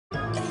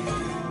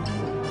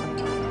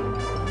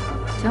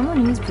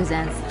TomoNews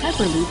presents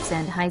hyperloops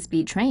and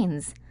high-speed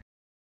trains.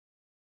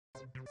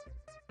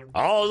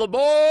 All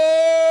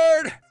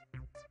aboard!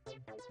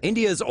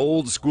 India's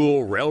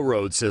old-school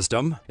railroad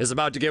system is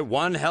about to get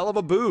one hell of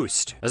a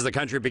boost as the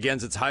country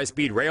begins its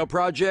high-speed rail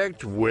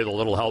project with a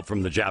little help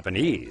from the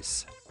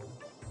Japanese.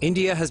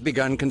 India has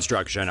begun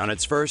construction on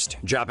its first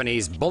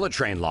Japanese bullet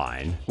train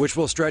line, which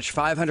will stretch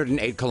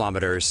 508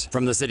 kilometers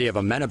from the city of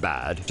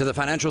Ahmedabad to the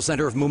financial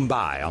center of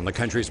Mumbai on the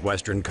country's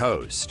western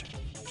coast.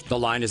 The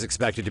line is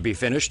expected to be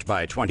finished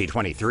by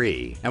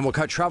 2023 and will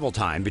cut travel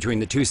time between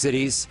the two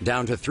cities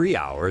down to 3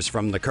 hours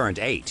from the current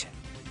 8.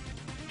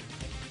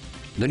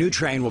 The new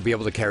train will be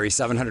able to carry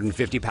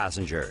 750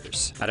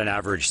 passengers at an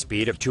average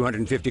speed of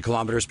 250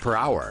 kilometers per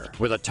hour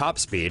with a top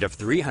speed of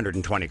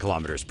 320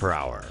 kilometers per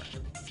hour.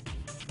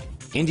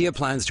 India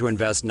plans to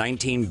invest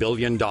 $19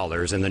 billion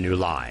in the new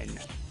line.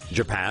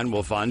 Japan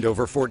will fund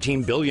over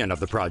 $14 billion of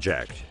the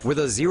project, with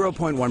a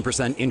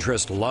 0.1%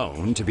 interest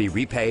loan to be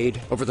repaid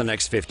over the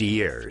next 50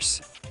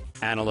 years.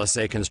 Analysts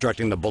say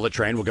constructing the bullet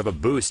train will give a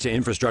boost to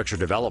infrastructure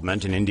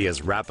development in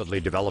India's rapidly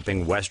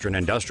developing western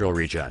industrial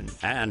region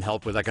and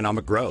help with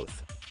economic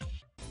growth.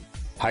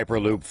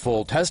 Hyperloop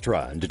full test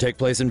run to take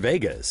place in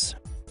Vegas.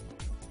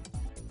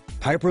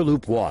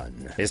 Hyperloop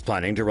One is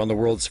planning to run the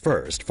world's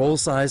first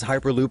full-size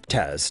Hyperloop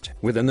test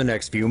within the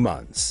next few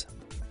months.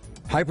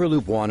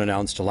 Hyperloop One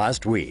announced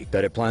last week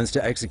that it plans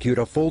to execute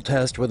a full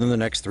test within the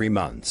next 3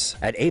 months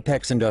at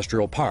Apex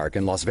Industrial Park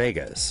in Las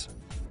Vegas.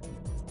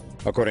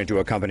 According to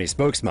a company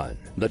spokesman,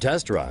 the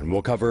test run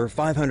will cover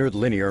 500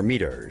 linear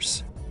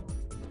meters.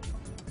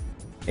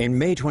 In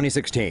May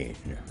 2016,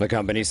 the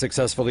company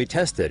successfully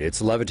tested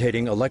its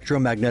levitating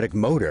electromagnetic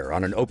motor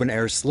on an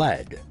open-air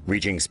sled,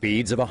 reaching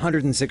speeds of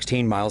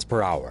 116 miles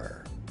per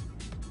hour.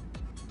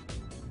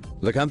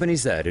 The company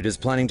said it is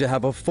planning to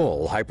have a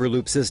full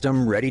Hyperloop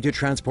system ready to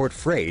transport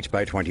freight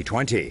by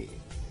 2020.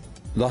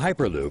 The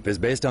Hyperloop is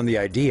based on the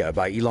idea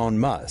by Elon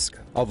Musk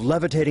of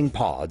levitating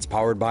pods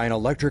powered by an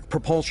electric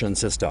propulsion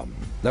system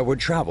that would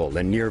travel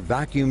in near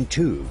vacuum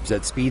tubes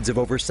at speeds of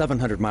over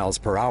 700 miles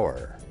per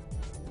hour.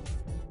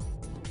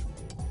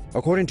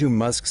 According to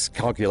Musk's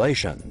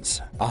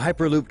calculations, a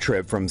Hyperloop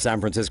trip from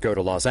San Francisco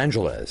to Los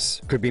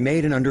Angeles could be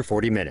made in under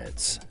 40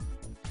 minutes.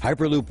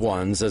 Hyperloop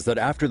One says that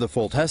after the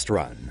full test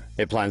run,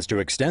 it plans to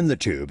extend the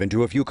tube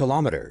into a few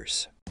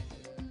kilometers.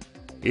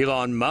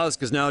 Elon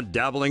Musk is now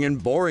dabbling in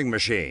boring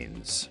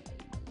machines.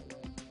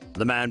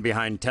 The man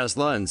behind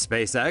Tesla and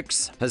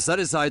SpaceX has set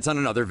his sights on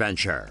another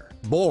venture,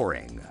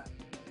 boring.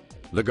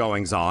 The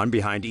goings-on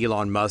behind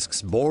Elon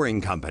Musk's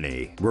Boring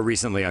Company were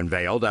recently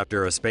unveiled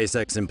after a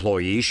SpaceX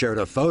employee shared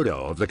a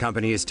photo of the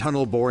company's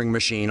tunnel boring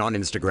machine on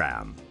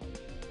Instagram.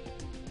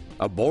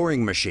 A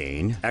boring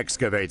machine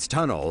excavates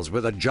tunnels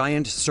with a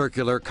giant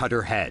circular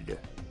cutter head.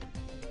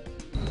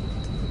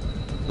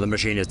 The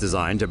machine is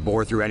designed to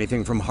bore through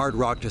anything from hard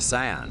rock to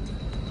sand.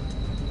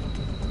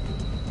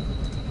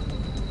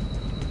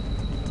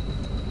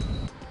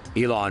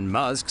 Elon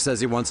Musk says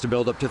he wants to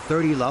build up to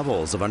 30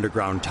 levels of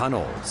underground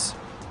tunnels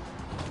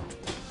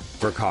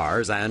for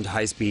cars and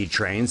high-speed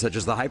trains such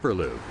as the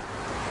Hyperloop.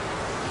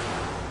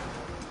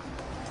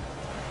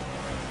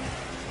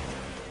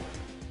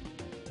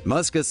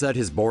 Musk has said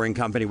his Boring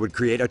Company would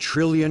create 1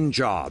 trillion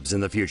jobs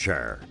in the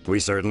future. We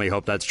certainly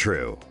hope that's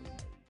true.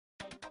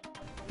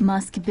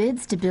 Musk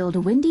bids to build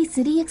Windy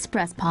City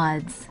Express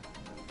pods.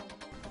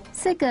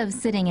 Sick of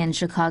sitting in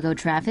Chicago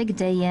traffic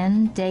day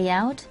in, day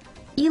out?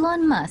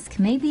 Elon Musk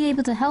may be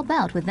able to help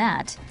out with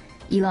that.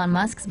 Elon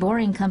Musk's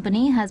Boring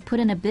Company has put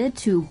in a bid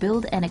to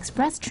build an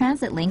express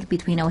transit link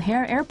between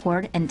O'Hare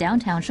Airport and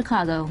downtown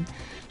Chicago.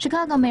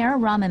 Chicago Mayor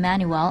Rahm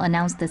Emanuel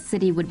announced the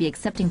city would be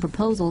accepting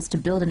proposals to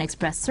build an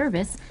express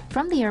service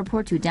from the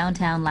airport to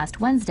downtown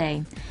last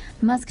Wednesday.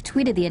 Musk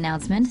tweeted the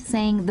announcement,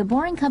 saying the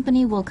Boring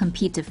Company will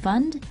compete to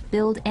fund,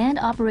 build, and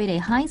operate a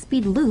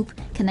high-speed loop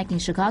connecting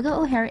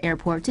Chicago O'Hare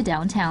Airport to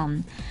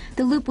downtown.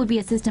 The loop would be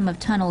a system of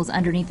tunnels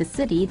underneath the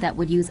city that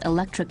would use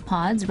electric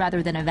pods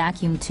rather than a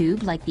vacuum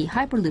tube like the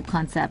Hyperloop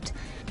concept.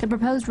 The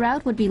proposed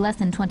route would be less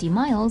than 20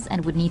 miles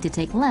and would need to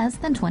take less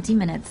than 20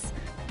 minutes.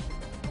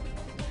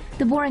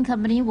 The Boring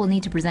Company will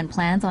need to present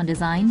plans on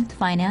design,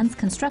 finance,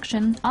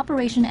 construction,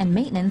 operation, and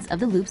maintenance of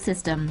the loop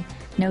system.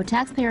 No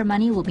taxpayer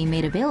money will be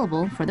made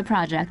available for the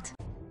project.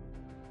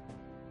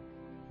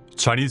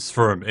 Chinese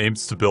firm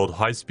aims to build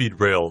high-speed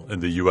rail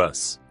in the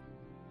U.S.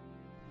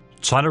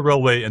 China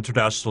Railway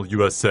International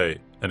USA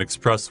and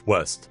Express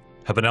West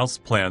have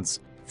announced plans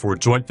for a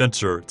joint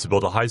venture to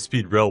build a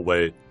high-speed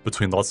railway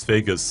between Las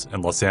Vegas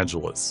and Los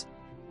Angeles.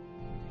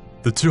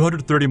 The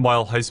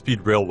 230-mile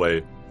high-speed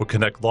railway will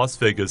connect Las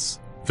Vegas,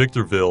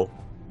 Victorville,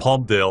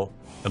 Palmdale,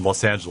 and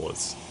Los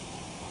Angeles.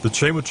 The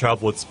train would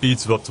travel at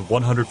speeds of up to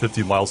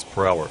 150 miles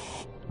per hour,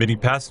 meaning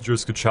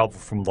passengers could travel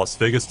from Las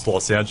Vegas to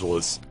Los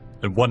Angeles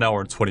in 1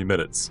 hour and 20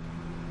 minutes,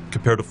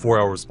 compared to 4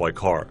 hours by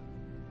car.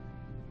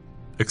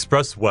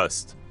 Express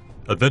West,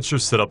 a venture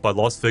set up by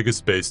Las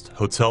Vegas-based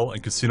hotel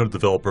and casino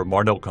developer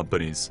Marnell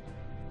Companies,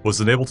 was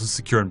unable to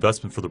secure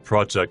investment for the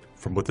project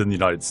from within the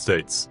United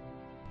States.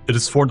 It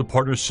has formed a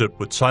partnership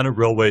with China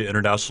Railway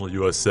International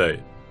USA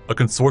a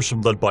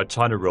consortium led by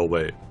China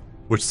Railway,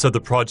 which said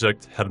the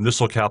project had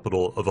initial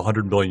capital of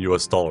 $100 million.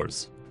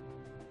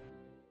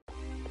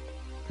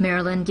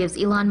 Maryland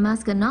gives Elon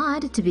Musk a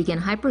nod to begin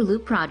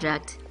Hyperloop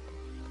project.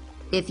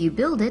 If you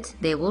build it,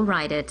 they will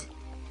ride it.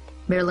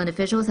 Maryland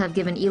officials have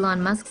given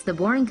Elon Musk's The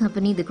Boring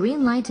Company the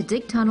green light to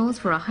dig tunnels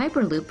for a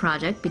Hyperloop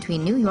project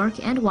between New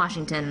York and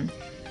Washington.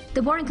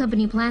 The Boring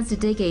Company plans to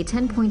dig a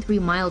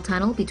 10.3-mile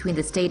tunnel between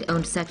the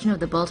state-owned section of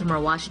the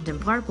Baltimore-Washington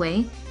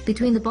Parkway,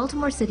 between the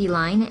Baltimore City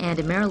Line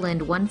and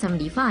Maryland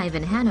 175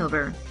 in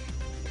Hanover.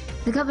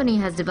 The company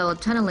has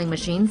developed tunneling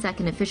machines that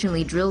can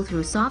efficiently drill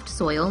through soft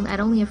soil at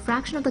only a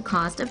fraction of the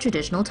cost of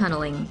traditional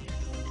tunneling.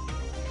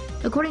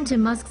 According to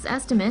Musk's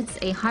estimates,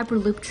 a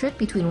Hyperloop trip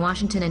between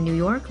Washington and New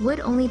York would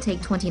only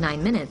take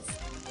 29 minutes.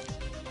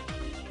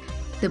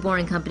 The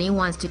Boring Company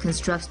wants to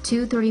construct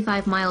two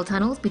 35-mile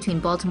tunnels between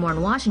Baltimore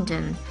and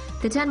Washington.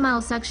 The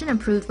 10-mile section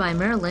approved by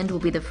Maryland will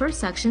be the first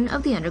section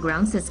of the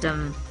underground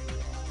system.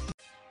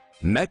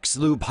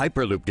 MexLoop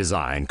Hyperloop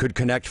design could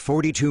connect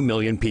 42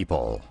 million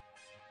people.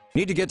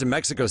 Need to get to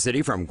Mexico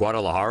City from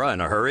Guadalajara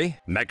in a hurry?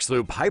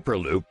 MexLoop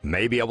Hyperloop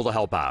may be able to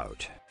help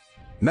out.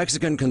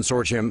 Mexican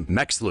consortium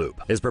MexLoop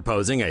is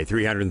proposing a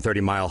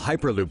 330-mile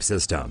Hyperloop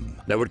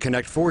system that would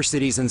connect 4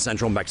 cities in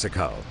central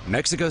Mexico: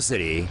 Mexico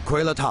City,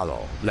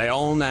 Querétaro,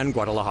 León, and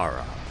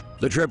Guadalajara.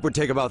 The trip would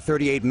take about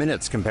 38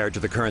 minutes compared to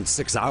the current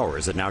 6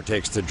 hours it now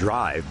takes to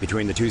drive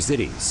between the two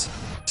cities.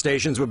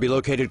 Stations would be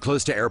located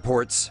close to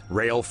airports,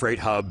 rail freight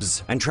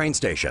hubs, and train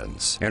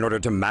stations in order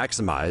to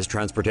maximize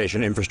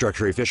transportation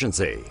infrastructure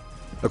efficiency.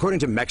 According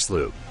to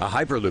MexLoop, a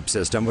Hyperloop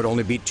system would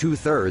only be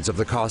 2/3 of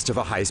the cost of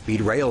a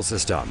high-speed rail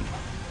system.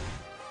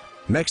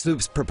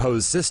 MexLoop's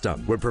proposed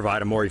system would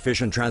provide a more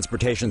efficient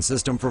transportation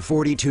system for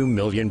 42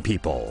 million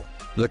people.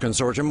 The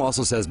consortium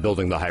also says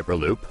building the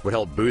Hyperloop would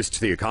help boost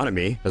the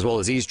economy as well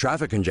as ease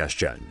traffic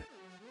congestion.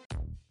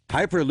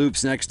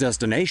 Hyperloop's next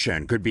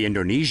destination could be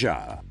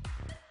Indonesia.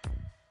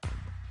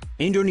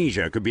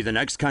 Indonesia could be the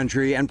next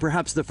country and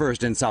perhaps the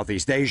first in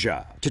Southeast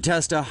Asia to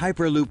test a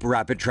Hyperloop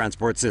rapid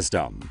transport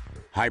system.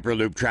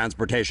 Hyperloop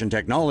Transportation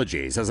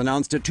Technologies has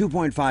announced a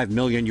 $2.5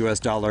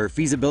 million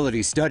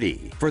feasibility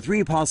study for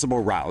 3 possible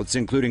routes,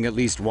 including at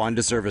least one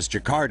to service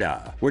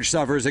Jakarta, which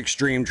suffers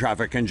extreme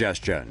traffic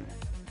congestion.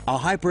 A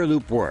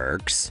Hyperloop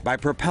works by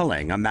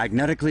propelling a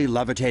magnetically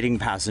levitating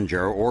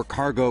passenger or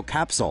cargo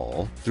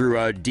capsule through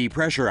a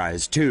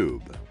depressurized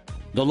tube.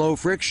 The low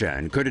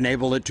friction could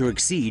enable it to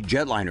exceed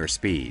jetliner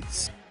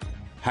speeds.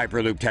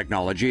 Hyperloop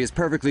technology is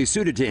perfectly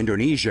suited to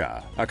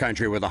Indonesia, a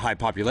country with a high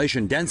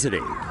population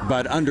density,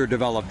 but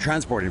underdeveloped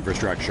transport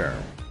infrastructure.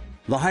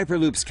 The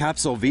Hyperloop's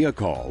capsule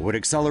vehicle would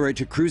accelerate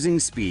to cruising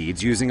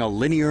speeds using a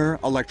linear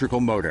electrical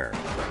motor,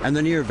 and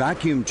the near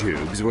vacuum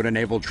tubes would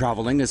enable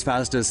traveling as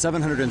fast as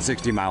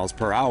 760 miles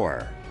per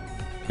hour.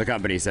 The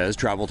company says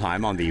travel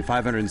time on the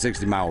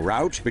 560-mile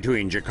route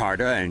between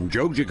Jakarta and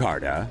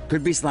Yogyakarta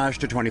could be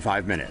slashed to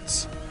 25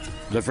 minutes.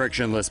 The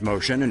frictionless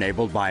motion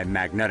enabled by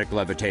magnetic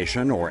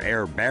levitation or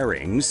air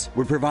bearings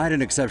would provide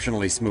an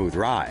exceptionally smooth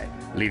ride,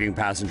 leaving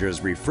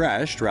passengers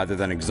refreshed rather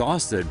than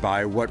exhausted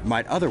by what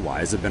might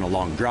otherwise have been a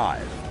long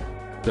drive.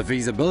 The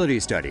feasibility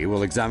study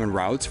will examine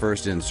routes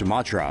first in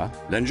Sumatra,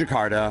 then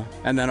Jakarta,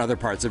 and then other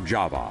parts of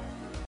Java.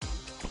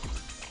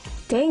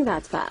 Dang,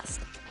 that's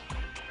fast.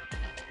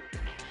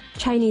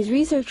 Chinese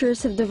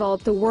researchers have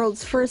developed the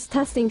world's first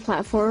testing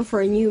platform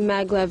for a new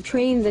maglev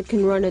train that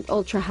can run at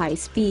ultra-high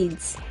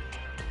speeds.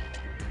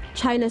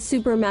 China's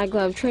super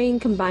maglev train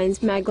combines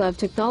maglev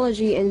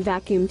technology and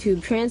vacuum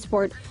tube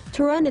transport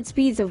to run at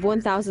speeds of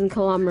 1,000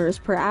 kilometers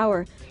per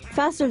hour,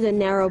 faster than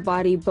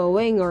narrow-body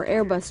Boeing or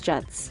Airbus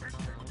jets.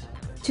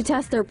 To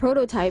test their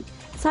prototype,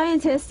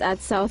 scientists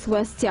at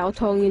Southwest Jiao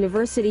Tong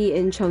University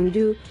in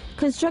Chengdu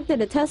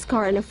constructed a test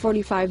car in a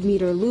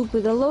 45-meter loop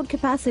with a load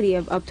capacity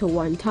of up to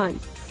 1 ton.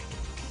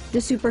 The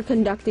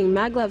superconducting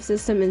maglev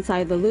system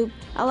inside the loop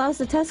allows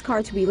the test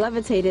car to be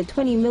levitated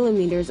 20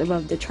 millimeters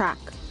above the track.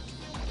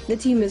 The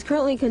team is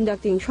currently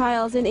conducting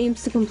trials and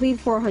aims to complete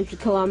 400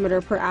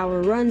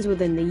 km/h runs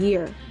within the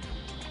year.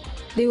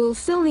 They will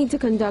still need to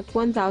conduct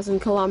 1,000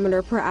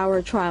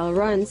 km/h trial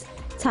runs,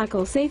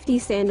 tackle safety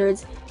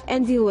standards,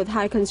 and deal with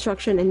high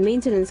construction and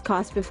maintenance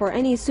costs before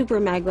any super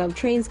maglev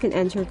trains can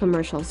enter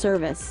commercial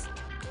service.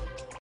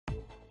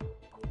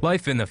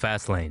 Life in the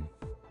fast lane.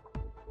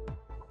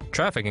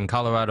 Traffic in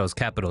Colorado's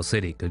capital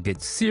city could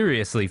get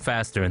seriously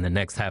faster in the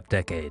next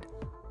half-decade.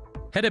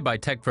 Headed by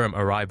tech firm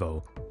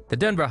Awww, the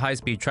Denver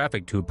High-Speed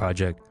Traffic Tube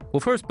project will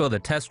first build a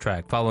test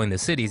track following the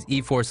city's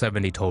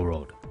E470 toll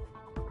road.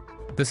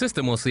 The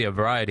system will see a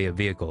variety of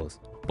vehicles,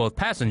 both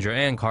passenger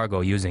and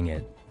cargo, using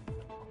it.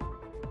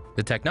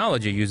 The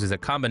technology uses a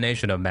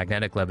combination of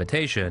magnetic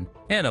levitation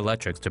and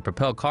electrics to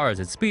propel cars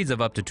at speeds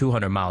of up to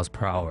 200 miles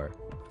per hour.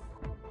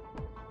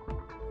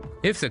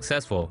 If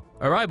successful,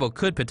 Awww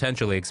could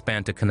potentially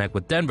expand to connect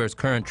with Denver's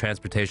current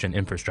transportation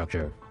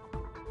infrastructure.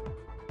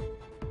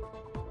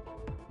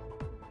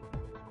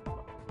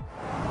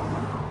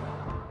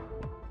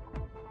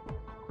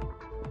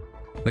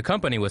 The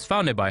company was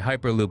founded by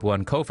Hyperloop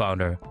One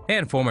co-founder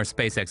and former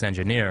SpaceX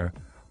engineer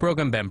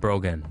Brogan Ben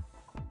Brogan.